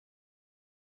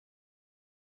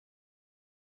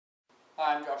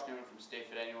Hi, I'm Josh Neumann from Stay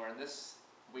Fit Anywhere, and this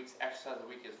week's exercise of the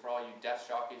week is for all you desk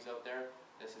jockeys out there.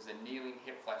 This is a kneeling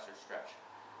hip flexor stretch.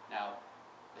 Now,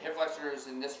 the hip flexor is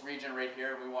in this region right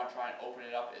here. We want to try and open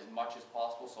it up as much as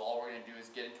possible, so all we're going to do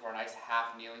is get into our nice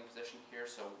half kneeling position here.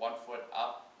 So 1 foot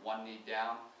up, 1 knee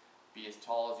down, be as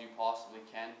tall as you possibly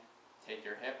can. Take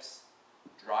your hips,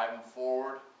 drive them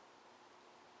forward,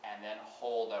 and then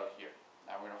hold out here.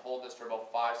 Now we're going to hold this for about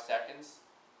 5 seconds,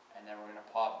 and then we're going to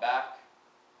pop back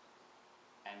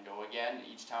and go again.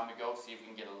 Each time we go, see if we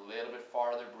can get a little bit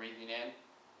farther, breathing in.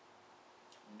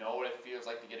 Know what it feels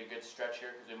like to get a good stretch here,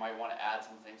 because we might want to add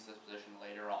some things to this position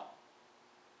later on.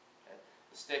 Okay.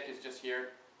 The stick is just here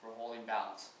for holding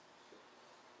balance.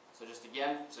 So just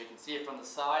again, so you can see it from the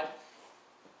side,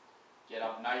 get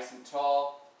up nice and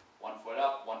tall, 1 foot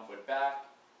up, 1 foot back,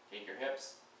 take your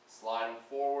hips, slide them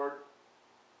forward,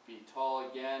 be tall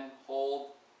again,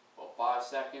 hold, about 5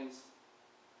 seconds,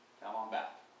 come on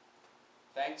back.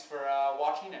 Thanks for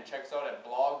watching, and check us out at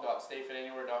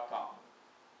blog.stayfitanywhere.com.